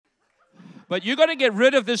But you got to get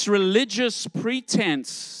rid of this religious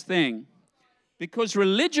pretense thing, because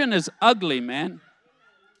religion is ugly, man.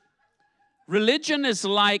 Religion is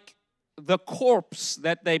like the corpse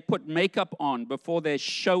that they put makeup on before they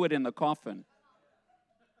show it in the coffin.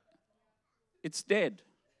 It's dead.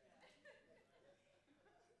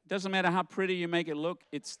 Doesn't matter how pretty you make it look,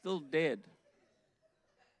 it's still dead.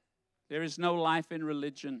 There is no life in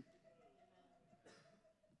religion.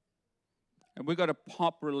 And we've got to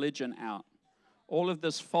pop religion out. All of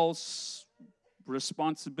this false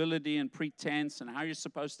responsibility and pretense and how you're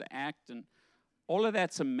supposed to act, and all of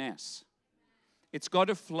that's a mess. It's got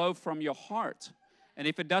to flow from your heart. And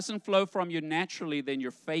if it doesn't flow from you naturally, then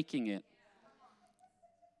you're faking it.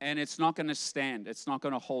 And it's not going to stand. It's not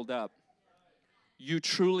going to hold up. You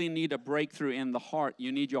truly need a breakthrough in the heart.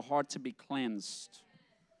 You need your heart to be cleansed.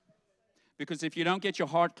 Because if you don't get your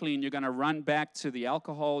heart clean, you're going to run back to the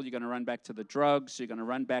alcohol, you're going to run back to the drugs, you're going to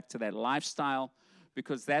run back to that lifestyle,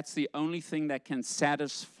 because that's the only thing that can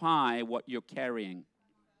satisfy what you're carrying.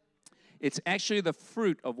 It's actually the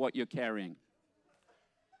fruit of what you're carrying.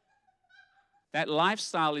 That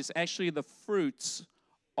lifestyle is actually the fruits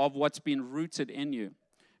of what's been rooted in you.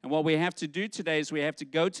 And what we have to do today is we have to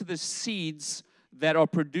go to the seeds that are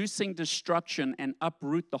producing destruction and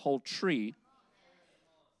uproot the whole tree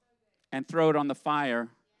and throw it on the fire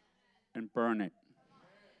and burn it.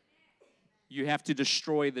 You have to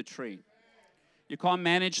destroy the tree. You can't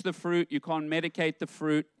manage the fruit. You can't medicate the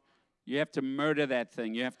fruit. You have to murder that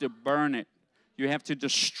thing. You have to burn it. You have to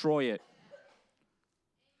destroy it.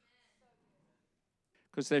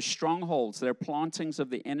 Because there's strongholds. There are plantings of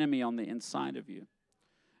the enemy on the inside of you.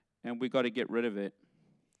 And we've got to get rid of it.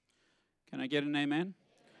 Can I get an amen?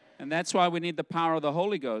 And that's why we need the power of the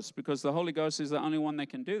Holy Ghost, because the Holy Ghost is the only one that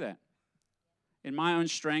can do that. In my own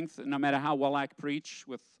strength, no matter how well I preach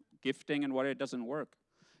with gifting and whatever, it doesn't work.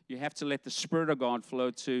 You have to let the Spirit of God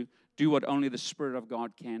flow to do what only the Spirit of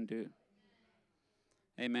God can do.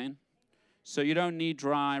 Amen? So you don't need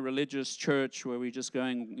dry religious church where we're just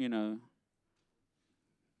going,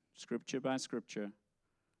 scripture by scripture.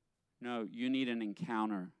 No, you need an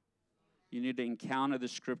encounter. You need to encounter the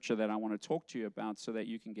scripture that I want to talk to you about so that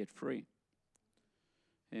you can get free.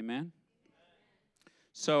 Amen?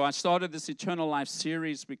 So I started this Eternal Life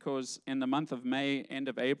series because in the month of May, end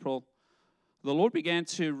of April, the Lord began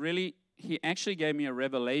to He actually gave me a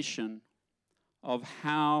revelation of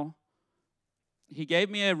He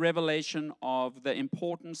gave me a revelation of the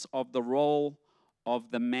importance of the role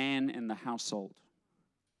of the man in the household.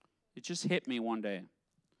 It just hit me one day.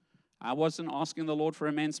 I wasn't asking the Lord for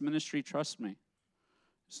a men's ministry, trust me.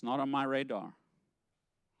 It's not on my radar.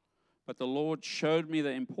 But the Lord showed me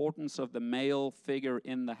the importance of the male figure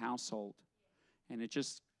in the household. And it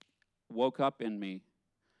just woke up in me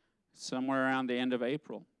somewhere around the end of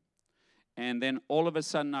April. And then all of a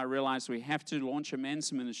sudden I realized we have to launch a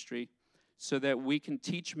men's ministry so that we can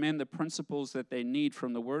teach men the principles that they need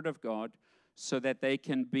from the Word of God so that they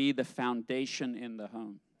can be the foundation in the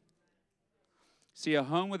home. See, a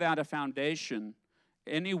home without a foundation,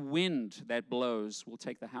 any wind that blows will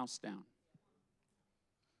take the house down.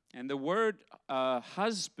 And the word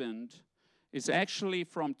husband is actually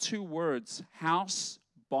from two words, house,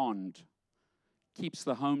 bond. Keeps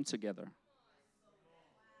the home together.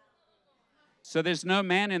 So there's no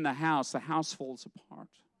man in the house falls apart.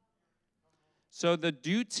 So the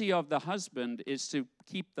duty of the husband is to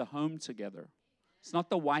keep the home together. It's not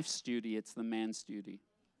the wife's duty, it's the man's duty.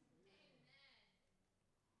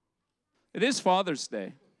 It is Father's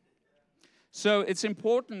Day. So it's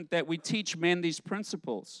important that we teach men these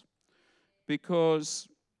principles because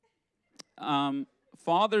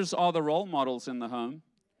fathers are the role models in the home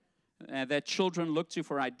that children look to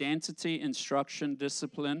for identity, instruction,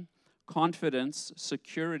 discipline, confidence,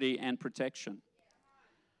 security, and protection.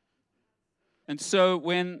 And so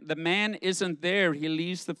when the man isn't there, he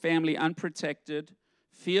leaves the family unprotected,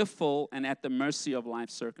 fearful, and at the mercy of life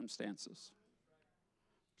circumstances.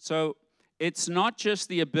 So it's not just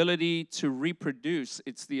the ability to reproduce,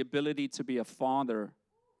 it's the ability to be a father,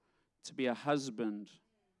 to be a husband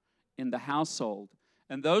in the household.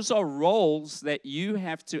 And those are roles that you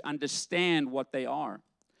have to understand what they are.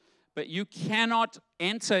 But you cannot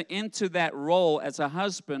enter into that role as a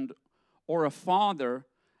husband or a father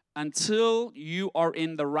until you are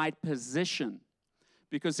in the right position.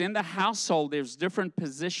 Because in the household, there's different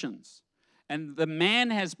positions. And the man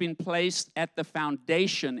has been placed at the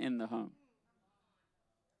foundation in the home.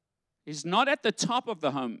 He's not at the top of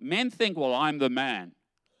the home. Men think, well, I'm the man.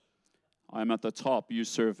 I'm at the top, you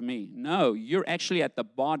serve me. No, you're actually at the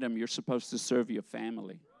bottom. You're supposed to serve your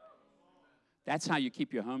family. That's how you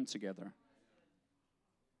keep your home together.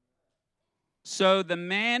 So the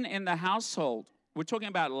man in the household, we're talking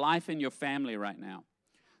about life in your family right now.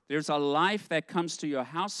 There's a life that comes to your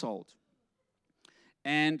household.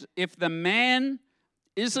 And if the man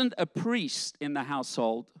isn't a priest in the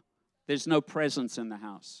household, there's no presence in the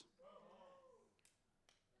house.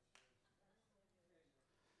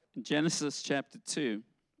 In Genesis chapter 2,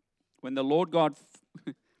 when the Lord God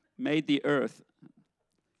made the earth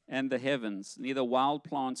and the heavens, neither wild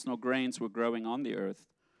plants nor grains were growing on the earth,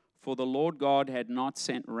 for the Lord God had not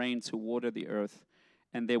sent rain to water the earth,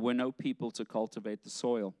 and there were no people to cultivate the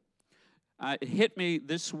soil. It hit me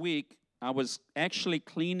this week. I was actually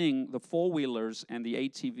cleaning the four-wheelers and the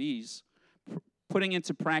ATVs, putting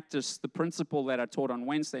into practice the principle that I taught on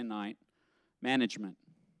Wednesday night, management.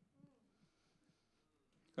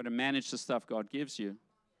 Got to manage the stuff God gives you.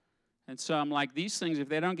 And so I'm like, these things, if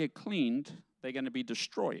they don't get cleaned, they're going to be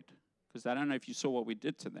destroyed. Because I don't know if you saw what we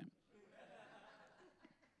did to them.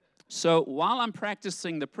 So while I'm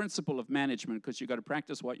practicing the principle of management, because you've got to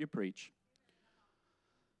practice what you preach,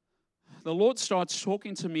 the Lord starts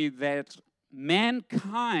talking to me that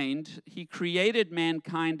mankind, He created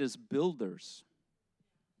mankind as builders.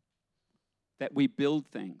 That we build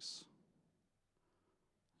things.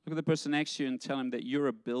 Look at the person next to you and tell him that you're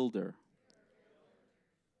a builder.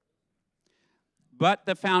 But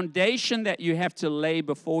the foundation that you have to lay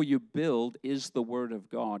before you build is the Word of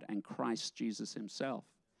God and Christ Jesus Himself.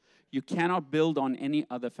 You cannot build on any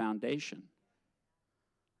other foundation.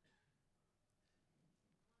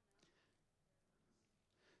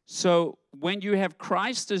 So when you have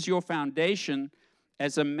Christ as your foundation,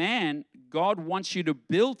 as a man, God wants you to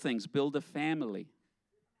build things. Build a family.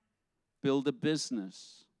 Build a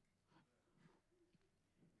business.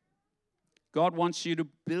 God wants you to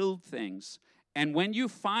build things. And when you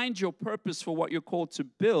find your purpose for what you're called to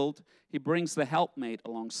build, He brings the helpmate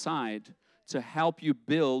alongside to help you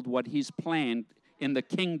build what He's planned in the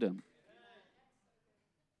kingdom.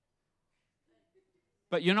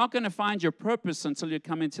 But you're not going to find your purpose until you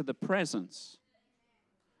come into the presence.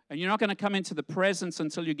 And you're not going to come into the presence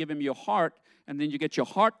until you give Him your heart, and then you get your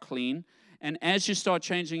heart clean. And as you start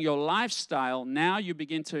changing your lifestyle, now you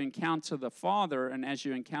begin to encounter the Father. And as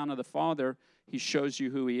you encounter the Father, He shows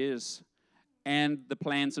you who He is and the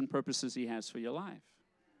plans and purposes He has for your life.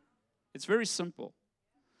 It's very simple.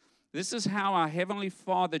 This is how our Heavenly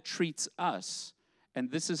Father treats us, and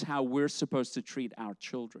this is how we're supposed to treat our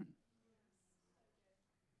children.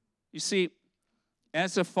 You see,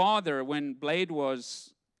 as a father, when Blade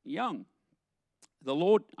was young, the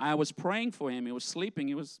Lord, I was praying for him. He was sleeping.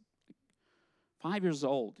 He was 5 years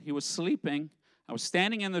old. He was sleeping. I was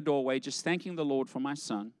standing in the doorway just thanking the Lord for my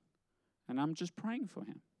son, and I'm just praying for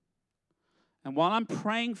him. And while I'm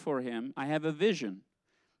praying for him, I have a vision.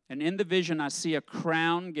 And in the vision, I see a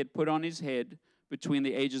crown get put on his head between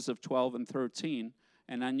the ages of 12 and 13,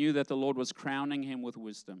 and I knew that the Lord was crowning him with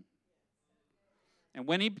wisdom. And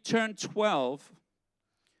when he turned 12,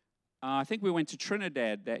 I think we went to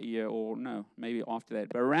Trinidad that year, or no, maybe after that.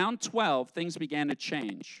 But around 12, things began to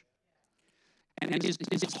change. And his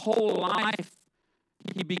whole life,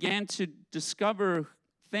 he began to discover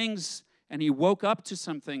things, and he woke up to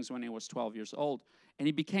some things when he was 12 years old, and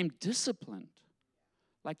he became disciplined.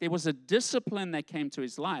 Like there was a discipline that came to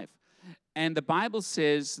his life. And the Bible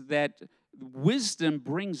says that wisdom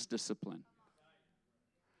brings discipline.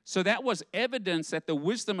 So that was evidence that the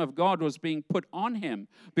wisdom of God was being put on him,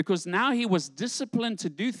 because now he was disciplined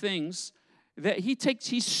to do things that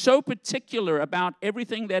he's so particular about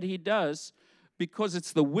everything that he does, because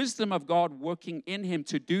it's the wisdom of God working in him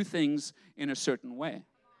to do things in a certain way.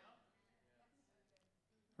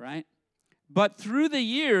 Right? But through the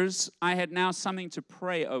years, I had now something to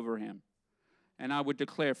pray over him. And I would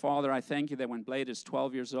declare, Father, I thank you that when Blade is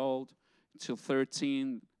 12 years old until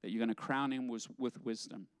 13, that you're going to crown him with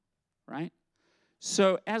wisdom. Right?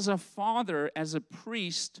 So as a father, as a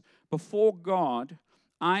priest before God,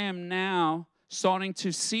 I am now starting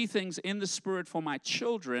to see things in the Spirit for my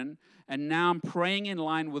children, and now I'm praying in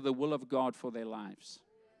line with the will of God for their lives,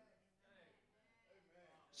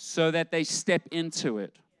 so that they step into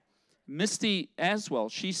it. Misty as well,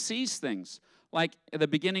 she sees things. Like at the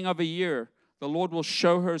beginning of a year, the Lord will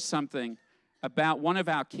show her something about one of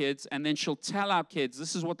our kids, and then she'll tell our kids,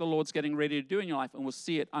 this is what the Lord's getting ready to do in your life, and we'll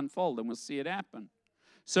see it unfold, and we'll see it happen.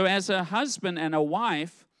 So as a husband and a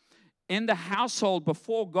wife, in the household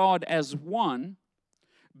before God as one,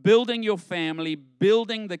 building your family,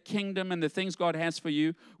 building the kingdom and the things God has for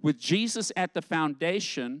you, with Jesus at the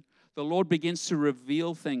foundation, the Lord begins to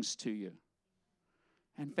reveal things to you.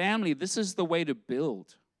 And family, this is the way to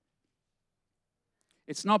build.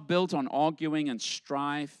 It's not built on arguing and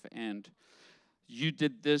strife and you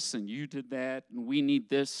did this and you did that, and we need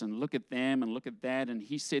this, and look at them and look at that, and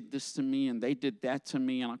he said this to me and they did that to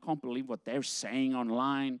me, and I can't believe what they're saying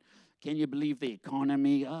online. Can you believe the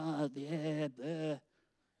economy? Oh, yeah.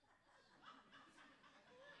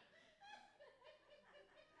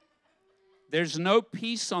 There's no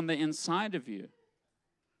peace on the inside of you.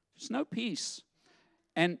 There's no peace.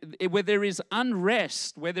 And where there is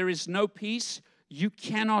unrest, where there is no peace, you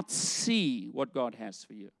cannot see what God has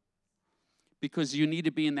for you. Because you need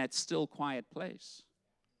to be in that still, quiet place.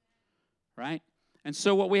 Right? And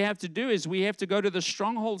so what we have to do is we have to go to the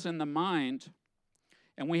strongholds in the mind,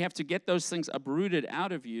 and we have to get those things uprooted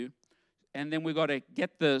out of you. And then we got to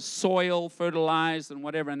get the soil fertilized and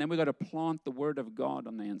whatever, and then we got to plant the Word of God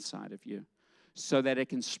on the inside of you so that it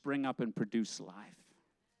can spring up and produce life.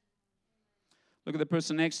 Look at the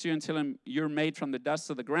person next to you and tell him, you're made from the dust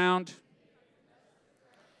of the ground.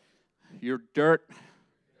 You're dirt.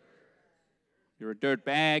 You're a dirt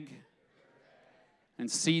bag. And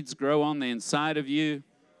seeds grow on the inside of you.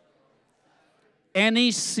 Any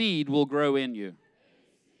seed will grow in you.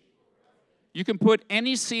 You can put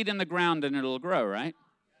any seed in the ground and it'll grow, right?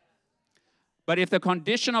 But if the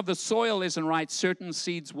condition of the soil isn't right, certain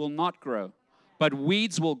seeds will not grow. But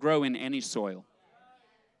weeds will grow in any soil.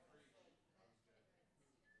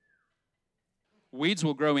 Weeds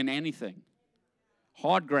will grow in anything.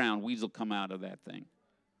 Hard ground, weeds will come out of that thing.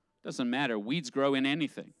 Doesn't matter. Weeds grow in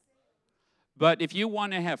anything. But if you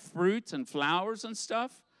want to have fruit and flowers and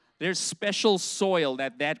stuff, there's special soil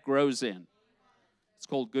that grows in. It's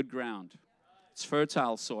called good ground. It's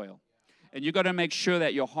fertile soil. And you got to make sure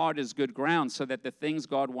that your heart is good ground so that the things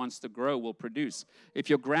God wants to grow will produce. If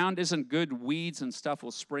your ground isn't good, weeds and stuff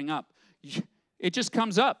will spring up. It just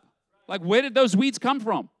comes up. Like, where did those weeds come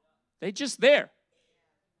from? They're just there.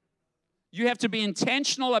 You have to be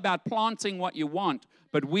intentional about planting what you want,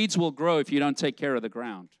 but weeds will grow if you don't take care of the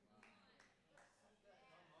ground.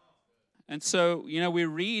 And so, we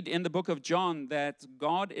read in the book of John that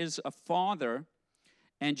God is a father,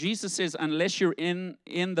 and Jesus says, unless you're in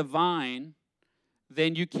the vine,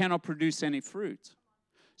 then you cannot produce any fruit.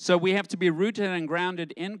 So we have to be rooted and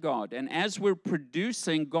grounded in God. And as we're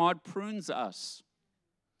producing, God prunes us.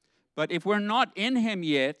 But if we're not in Him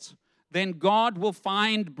yet, then God will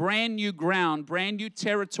find brand new ground, brand new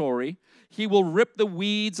territory. He will rip the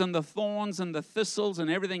weeds and the thorns and the thistles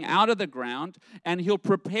and everything out of the ground, and He'll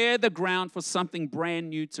prepare the ground for something brand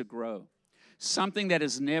new to grow, something that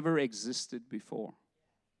has never existed before.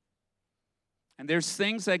 And there's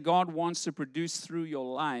things that God wants to produce through your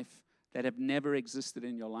life that have never existed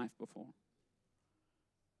in your life before.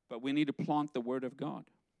 But we need to plant the Word of God.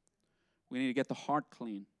 We need to get the heart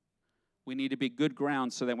clean. We need to be good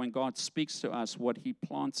ground so that when God speaks to us, what He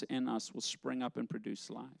plants in us will spring up and produce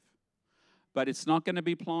life. But it's not going to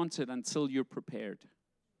be planted until you're prepared.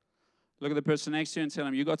 Look at the person next to you and tell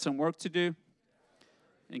them, you got some work to do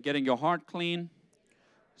in getting your heart clean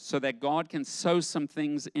so that God can sow some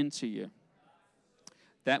things into you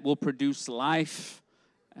that will produce life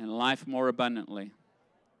and life more abundantly.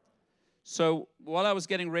 So while I was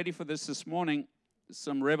getting ready for this morning,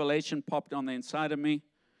 some revelation popped on the inside of me.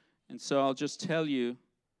 And so I'll just tell you,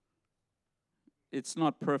 it's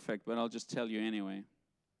not perfect, but I'll just tell you anyway.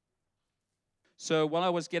 So while I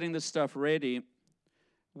was getting this stuff ready,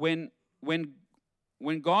 when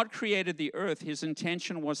God created the earth, His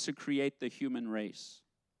intention was to create the human race.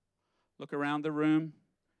 Look around the room.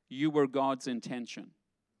 You were God's intention.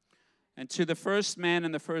 And to the first man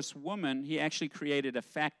and the first woman, He actually created a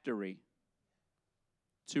factory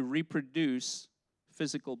to reproduce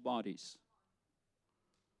physical bodies.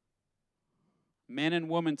 Men and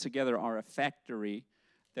women together are a factory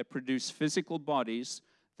that produce physical bodies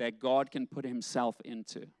that God can put Himself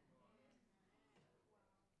into.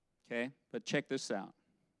 Okay, but check this out.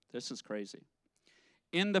 This is crazy.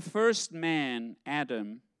 In the first man,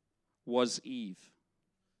 Adam, was Eve.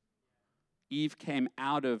 Eve came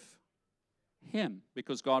out of him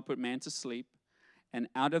because God put man to sleep. And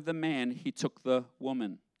out of the man, He took the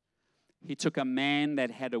woman. He took a man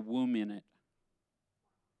that had a womb in it.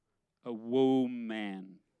 A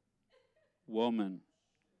woman. Woman.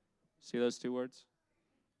 See those two words?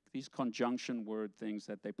 These conjunction word things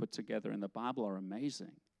that they put together in the Bible are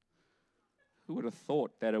amazing. Who would have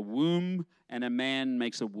thought that a womb and a man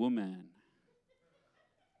makes a woman?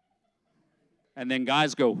 And then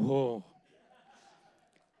guys go, whoa.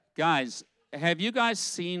 Guys, have you guys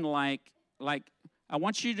seen like I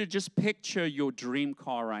want you to just picture your dream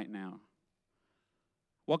car right now.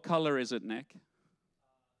 What color is it, Nick?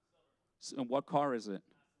 What car is it?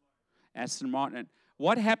 Aston Martin.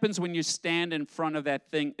 What happens when you stand in front of that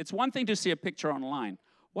thing? It's one thing to see a picture online.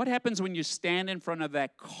 What happens when you stand in front of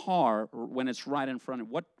that car when it's right in front of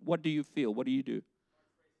you? What do you feel? What do you do?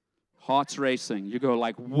 Heart's racing. You go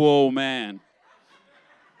like, whoa, man.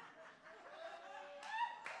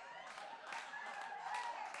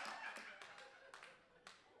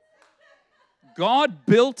 God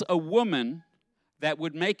built a woman that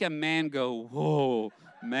would make a man go, whoa,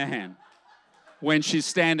 man, when she's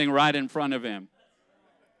standing right in front of him.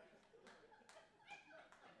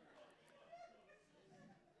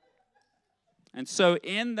 And so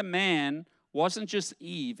in the man wasn't just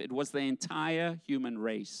Eve, it was the entire human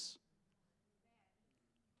race.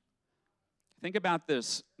 Think about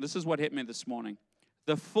this. This is what hit me this morning.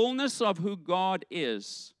 The fullness of who God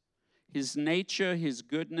is, His nature, His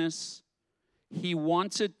goodness, He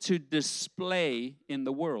wanted to display in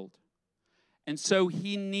the world. And so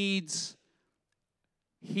He needs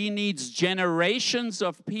generations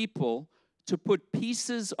of people to put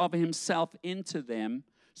pieces of Himself into them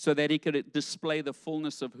so that He could display the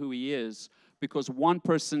fullness of who He is, because one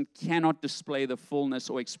person cannot display the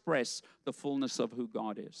fullness or express the fullness of who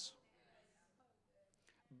God is.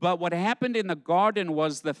 But what happened in the garden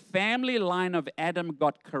was the family line of Adam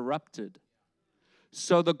got corrupted.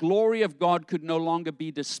 So the glory of God could no longer be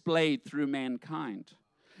displayed through mankind.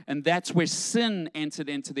 And that's where sin entered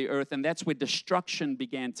into the earth, and that's where destruction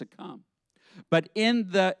began to come. But in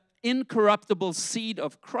the incorruptible seed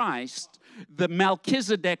of Christ, the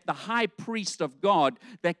Melchizedek, the high priest of God,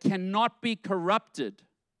 that cannot be corrupted,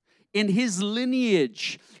 in his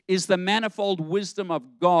lineage is the manifold wisdom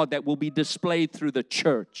of God that will be displayed through the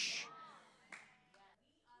church.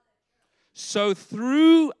 So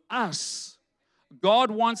through us, God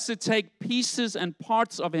wants to take pieces and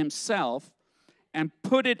parts of Himself and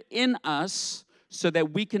put it in us so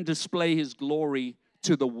that we can display His glory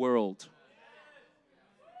to the world.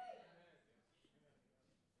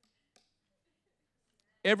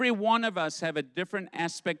 Every one of us have a different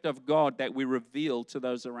aspect of God that we reveal to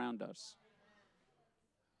those around us.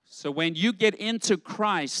 So when you get into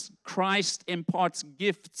Christ, Christ imparts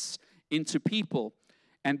gifts into people,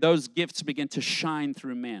 and those gifts begin to shine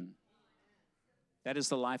through men. That is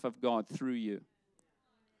the life of God through you.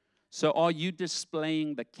 So are you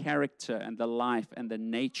displaying the character and the life and the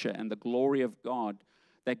nature and the glory of God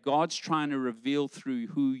that God's trying to reveal through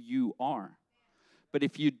who you are? But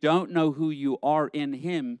if you don't know who you are in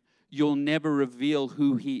Him, you'll never reveal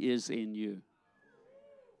who He is in you.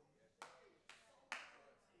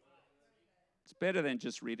 It's better than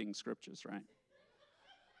just reading scriptures, right?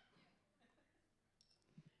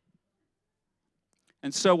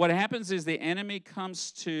 And so what happens is the enemy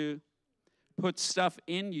comes to put stuff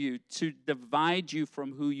in you to divide you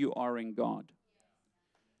from who you are in God.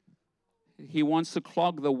 He wants to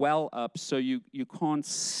clog the well up so you can't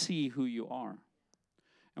see who you are.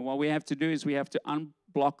 And what we have to do is we have to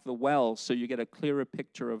unblock the well so you get a clearer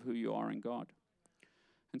picture of who you are in God.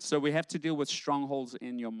 And so we have to deal with strongholds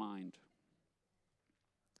in your mind.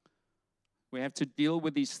 We have to deal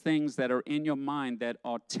with these things that are in your mind that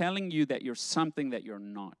are telling you that you're something that you're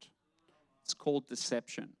not. It's called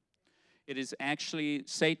deception. It is actually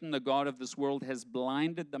Satan, the god of this world, has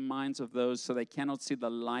blinded the minds of those so they cannot see the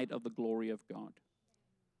light of the glory of God.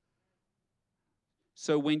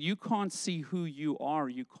 So when you can't see who you are,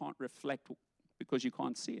 you can't reflect because you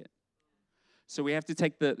can't see it. So we have to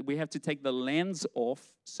take the lens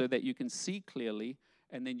off so that you can see clearly,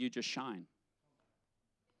 and then you just shine.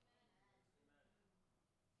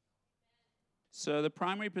 So the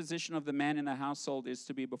primary position of the man in the household is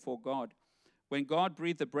to be before God. When God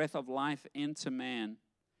breathed the breath of life into man,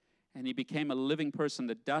 and he became a living person,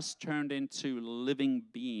 the dust turned into a living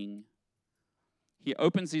being. He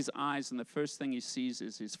opens his eyes, and the first thing he sees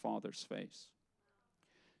is his Father's face.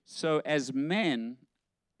 So as men,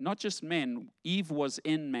 not just men, Eve was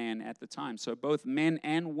in man at the time. So both men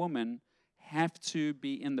and women have to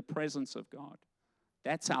be in the presence of God.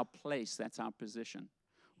 That's our place. That's our position.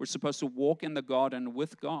 We're supposed to walk in the garden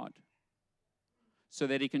with God so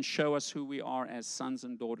that He can show us who we are as sons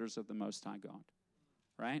and daughters of the Most High God.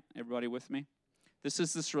 Right? Everybody with me? This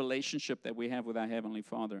is this relationship that we have with our Heavenly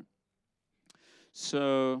Father.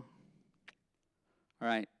 So, all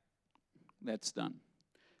right, that's done.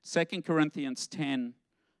 2 Corinthians 10,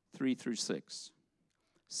 3 through 6.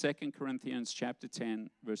 2 Corinthians chapter 10,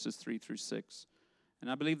 verses 3 through 6.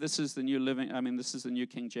 And I believe this is the this is the New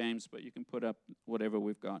King James, but you can put up whatever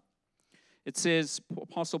we've got. It says,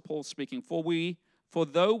 Apostle Paul speaking, For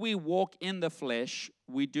though we walk in the flesh,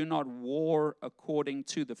 we do not war according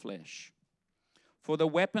to the flesh. For the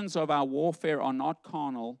weapons of our warfare are not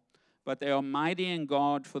carnal, but they are mighty in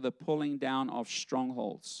God for the pulling down of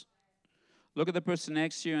strongholds. Look at the person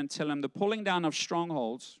next to you and tell them the pulling down of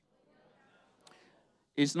strongholds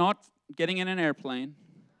is not getting in an airplane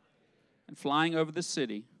and flying over the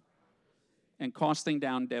city and casting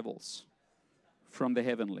down devils from the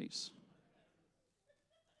heavenlies.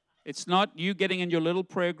 It's not you getting in your little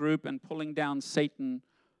prayer group and pulling down Satan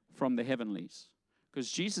from the heavenlies.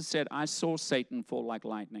 Because Jesus said, I saw Satan fall like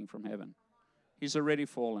lightning from heaven. He's already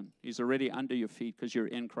fallen. He's already under your feet because you're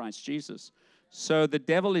in Christ Jesus. So the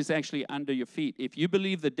devil is actually under your feet. If you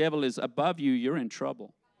believe the devil is above you, you're in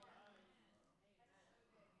trouble.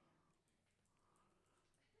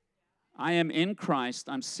 I am in Christ.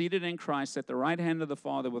 I'm seated in Christ at the right hand of the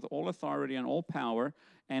Father with all authority and all power,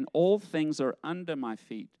 and all things are under my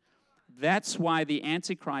feet. That's why the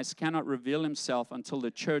Antichrist cannot reveal himself until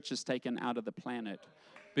the church is taken out of the planet,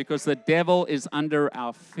 because the devil is under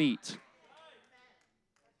our feet.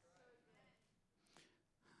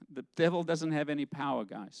 The devil doesn't have any power,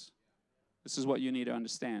 guys. This is what you need to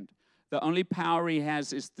understand. The only power he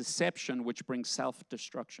has is deception, which brings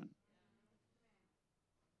self-destruction.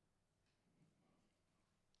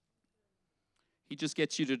 He just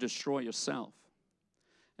gets you to destroy yourself.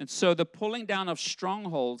 And so the pulling down of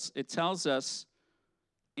strongholds, it tells us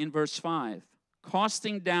in verse 5,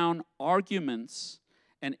 casting down arguments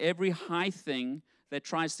and every high thing that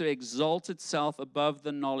tries to exalt itself above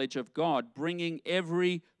the knowledge of God, bringing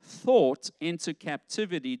every thought into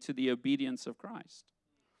captivity to the obedience of Christ.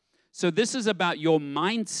 So this is about your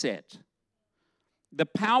mindset. The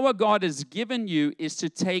power God has given you is to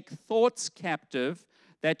take thoughts captive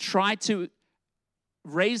that try to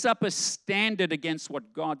raise up a standard against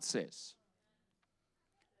what God says.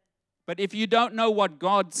 But if you don't know what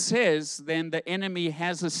God says, then the enemy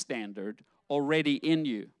has a standard already in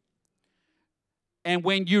you. And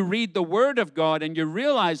when you read the Word of God and you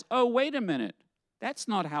realize, oh, wait a minute, that's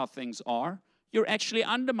not how things are. You're actually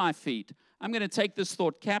under my feet. I'm going to take this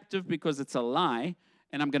thought captive because it's a lie,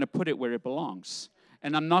 and I'm going to put it where it belongs.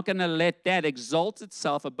 And I'm not going to let that exalt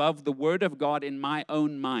itself above the Word of God in my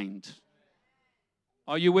own mind.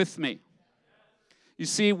 Are you with me? You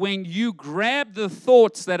see, when you grab the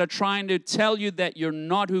thoughts that are trying to tell you that you're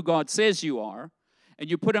not who God says you are, and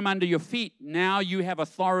you put them under your feet, now you have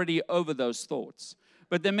authority over those thoughts.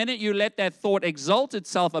 But the minute you let that thought exalt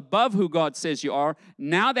itself above who God says you are,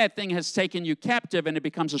 now that thing has taken you captive and it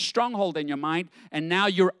becomes a stronghold in your mind, and now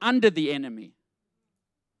you're under the enemy.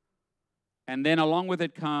 And then along with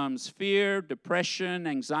it comes fear, depression,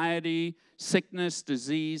 anxiety, sickness,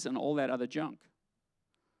 disease, and all that other junk.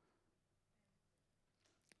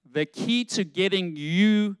 The key to getting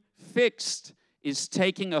you fixed is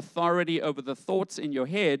taking authority over the thoughts in your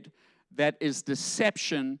head that is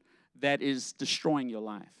deception, that is destroying your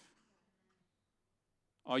life.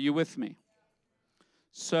 Are you with me?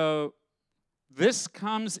 So this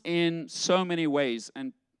comes in so many ways.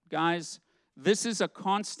 And guys, this is a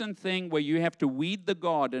constant thing where you have to weed the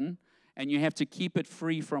garden and you have to keep it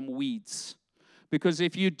free from weeds. Because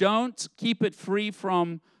if you don't keep it free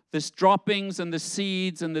from this droppings and the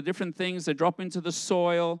seeds and the different things that drop into the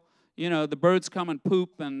soil, you know, the birds come and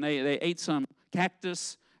poop and they ate some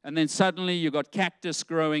cactus, and then suddenly you got cactus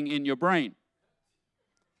growing in your brain.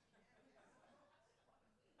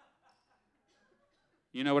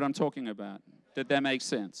 You know what I'm talking about? Did that make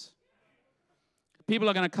sense? People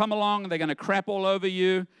are going to come along, they're going to crap all over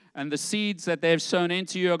you, and the seeds that they've sown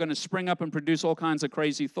into you are going to spring up and produce all kinds of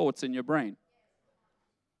crazy thoughts in your brain.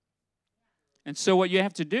 And so what you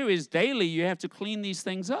have to do is daily you have to clean these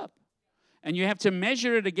things up. And you have to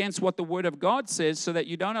measure it against what the Word of God says so that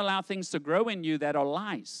you don't allow things to grow in you that are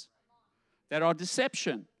lies, that are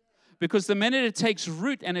deception. Because the minute it takes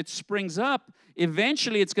root and it springs up,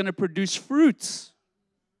 eventually it's going to produce fruits.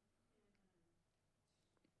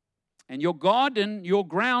 And your garden, your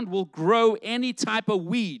ground will grow any type of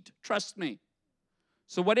weed. Trust me.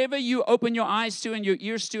 So whatever you open your eyes to and your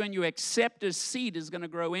ears to and you accept as seed is going to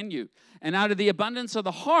grow in you. And out of the abundance of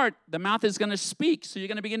the heart, the mouth is going to speak. So you're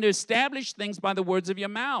going to begin to establish things by the words of your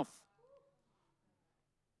mouth.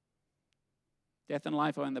 Death and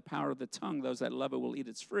life are in the power of the tongue. Those that love it will eat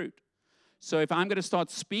its fruit. So if I'm going to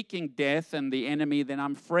start speaking death and the enemy, then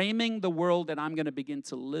I'm framing the world that I'm going to begin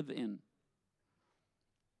to live in.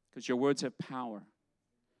 Because your words have power.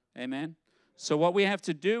 Amen? So what we have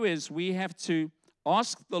to do is we have to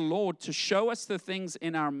ask the Lord to show us the things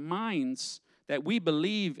in our minds that we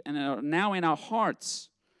believe and are now in our hearts,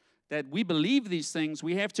 that we believe these things.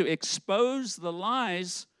 We have to expose the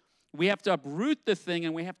lies. We have to uproot the thing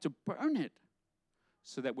and we have to burn it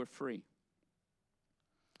so that we're free.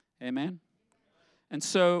 Amen? And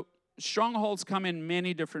so strongholds come in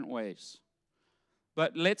many different ways.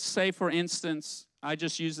 But let's say, for instance, I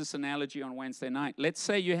just used this analogy on Wednesday night. Let's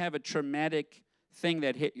say you have a traumatic thing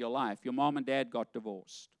that hit your life. Your mom and dad got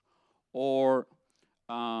divorced, or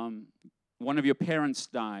one of your parents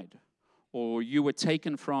died, or you were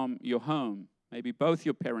taken from your home. Maybe both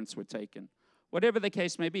your parents were taken. Whatever the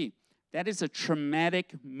case may be, that is a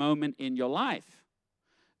traumatic moment in your life.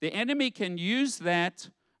 The enemy can use that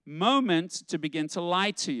moment to begin to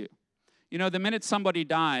lie to you. You know, the minute somebody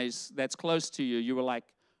dies that's close to you,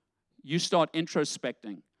 you start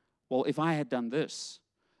introspecting. Well, if I had done this,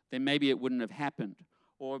 then maybe it wouldn't have happened.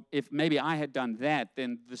 Or if maybe I had done that,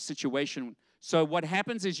 then the situation. So what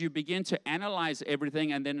happens is you begin to analyze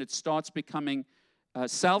everything, and then it starts becoming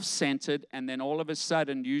self-centered, and then all of a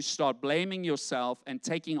sudden you start blaming yourself and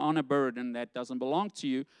taking on a burden that doesn't belong to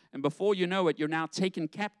you. And before you know it, you're now taken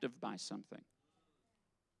captive by something.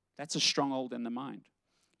 That's a stronghold in the mind.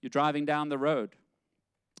 You're driving down the road.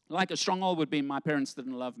 Like a stronghold would be, my parents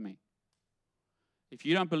didn't love me. If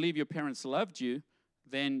you don't believe your parents loved you,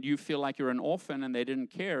 then you feel like you're an orphan and they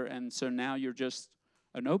didn't care, and so now you're just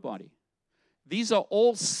a nobody. These are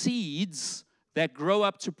all seeds that grow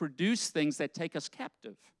up to produce things that take us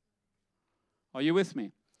captive. Are you with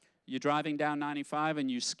me? You're driving down 95 and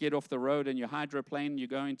you skid off the road and you hydroplane and you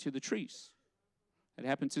go into the trees. It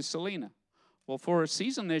happened to Selena. Well, for a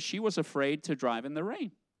season there, she was afraid to drive in the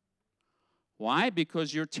rain. Why?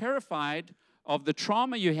 Because you're terrified of the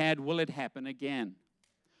trauma you had. Will it happen again?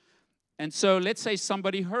 And so let's say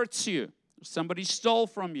somebody hurts you. Somebody stole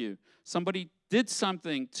from you. Somebody did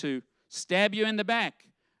something to stab you in the back.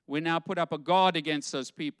 We now put up a guard against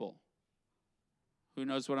those people. Who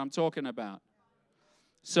knows what I'm talking about?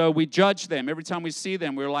 So we judge them. Every time we see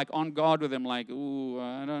them, we're like on guard with them, like, ooh,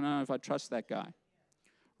 I don't know if I trust that guy.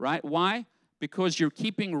 Right? Why? Because you're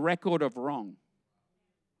keeping record of wrong.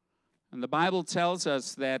 And the Bible tells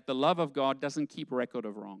us that the love of God doesn't keep record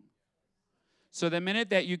of wrong. So the minute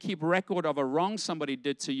that you keep record of a wrong somebody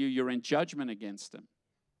did to you, you're in judgment against them.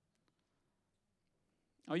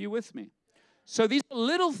 Are you with me? So these are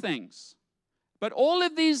little things. But all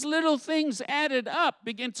of these little things added up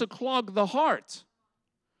begin to clog the heart.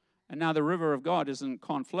 And now the river of God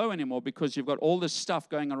can't flow anymore because you've got all this stuff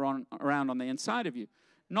going around on the inside of you.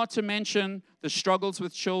 Not to mention the struggles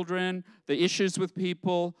with children, the issues with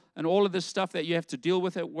people, and all of this stuff that you have to deal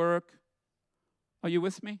with at work. Are you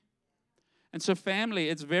with me? And so family,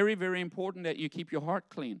 it's very, very important that you keep your heart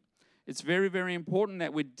clean. It's very, very important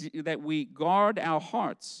that we guard our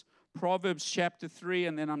hearts. Proverbs chapter 3,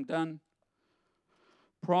 and then I'm done.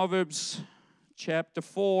 Proverbs chapter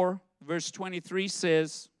 4, verse 23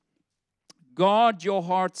 says, guard your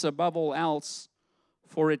hearts above all else,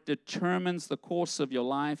 for it determines the course of your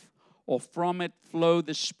life, or from it flow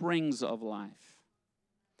the springs of life.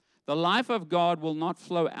 The life of God will not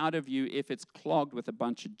flow out of you if it's clogged with a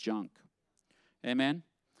bunch of junk. Amen?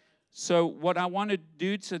 So what I want to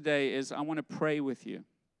do today is I want to pray with you,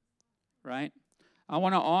 right? I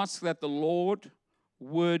want to ask that the Lord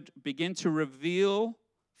would begin to reveal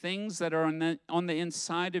things that are on the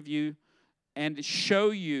inside of you and show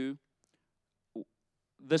you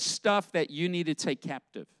the stuff that you need to take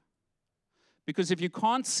captive. Because if you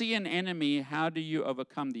can't see an enemy, how do you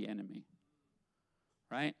overcome the enemy?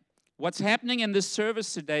 Right? What's happening in this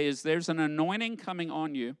service today is there's an anointing coming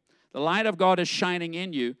on you. The light of God is shining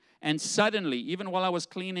in you. And suddenly, even while I was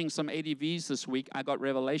cleaning some ADVs this week, I got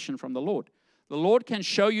revelation from the Lord. The Lord can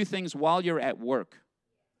show you things while you're at work.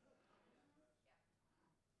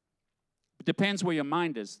 It depends where your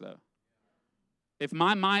mind is, though. If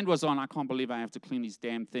my mind was on, I can't believe I have to clean these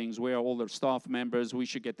damn things. Where are all the staff members? We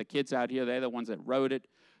should get the kids out here. They're the ones that wrote it.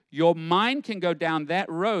 Your mind can go down that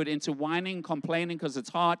road into whining, complaining because it's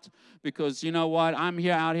hot. Because, you know what, I'm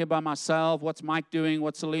out here by myself. What's Mike doing?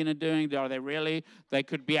 What's Selena doing? Are they really? They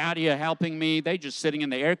could be out here helping me. They're just sitting in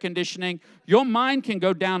the air conditioning. Your mind can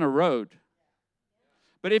go down a road.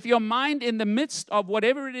 But if your mind in the midst of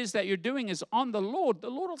whatever it is that you're doing is on the Lord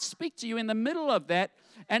will speak to you in the middle of that.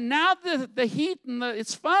 And now the heat,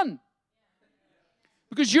 it's fun.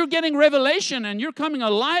 Because you're getting revelation and you're coming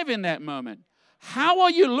alive in that moment. How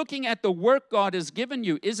are you looking at the work God has given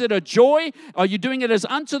you? Is it a joy? Are you doing it as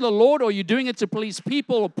unto the Lord? Or are you doing it to please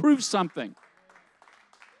people or prove something?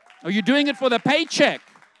 Are you doing it for the paycheck?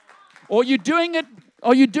 Or are you doing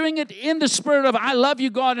it in the spirit of, I love you,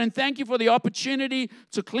 God, and thank you for the opportunity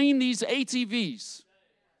to clean these ATVs?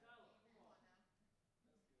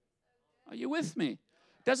 Are you with me?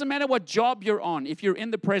 Doesn't matter what job you're on. If you're in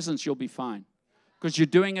the presence, you'll be fine. Because you're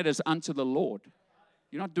doing it as unto the Lord.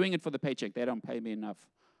 You're not doing it for the paycheck. They don't pay me enough.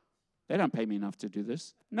 They don't pay me enough to do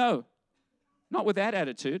this. No, not with that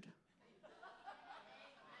attitude.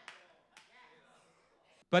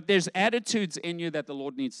 But there's attitudes in you that the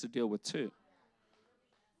Lord needs to deal with too.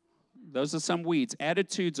 Those are some weeds.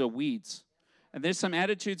 Attitudes are weeds. And there's some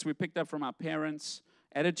attitudes we picked up from our parents,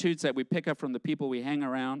 attitudes that we pick up from the people we hang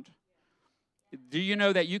around. Do you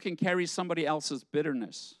know that you can carry somebody else's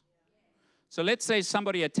bitterness? So let's say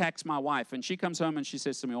somebody attacks my wife, and she comes home and she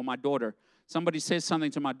says to me, or my daughter, somebody says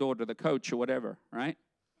something to my daughter, the coach or whatever, right?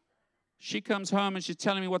 She comes home and she's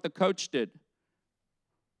telling me what the coach did.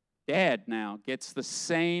 Dad now gets the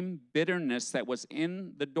same bitterness that was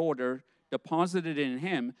in the daughter deposited in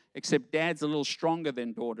him, except Dad's a little stronger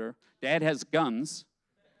than daughter. Dad has guns.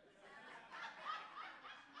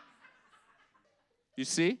 You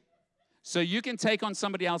see? So you can take on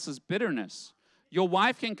somebody else's bitterness. Your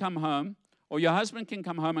wife can come home, or your husband can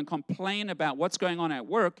come home and complain about what's going on at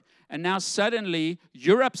work, and now suddenly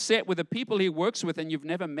you're upset with the people he works with and you've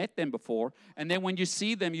never met them before, and then when you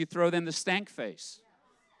see them, you throw them the stank face.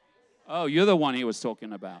 Oh, you're the one he was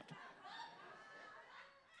talking about.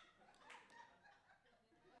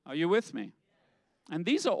 Are you with me? And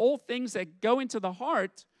these are all things that go into the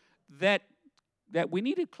heart that we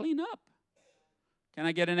need to clean up. Can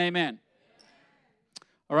I get an amen?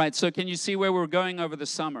 All right, so can you see where we're going over the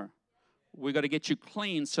summer? We've got to get you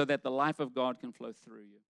clean so that the life of God can flow through you.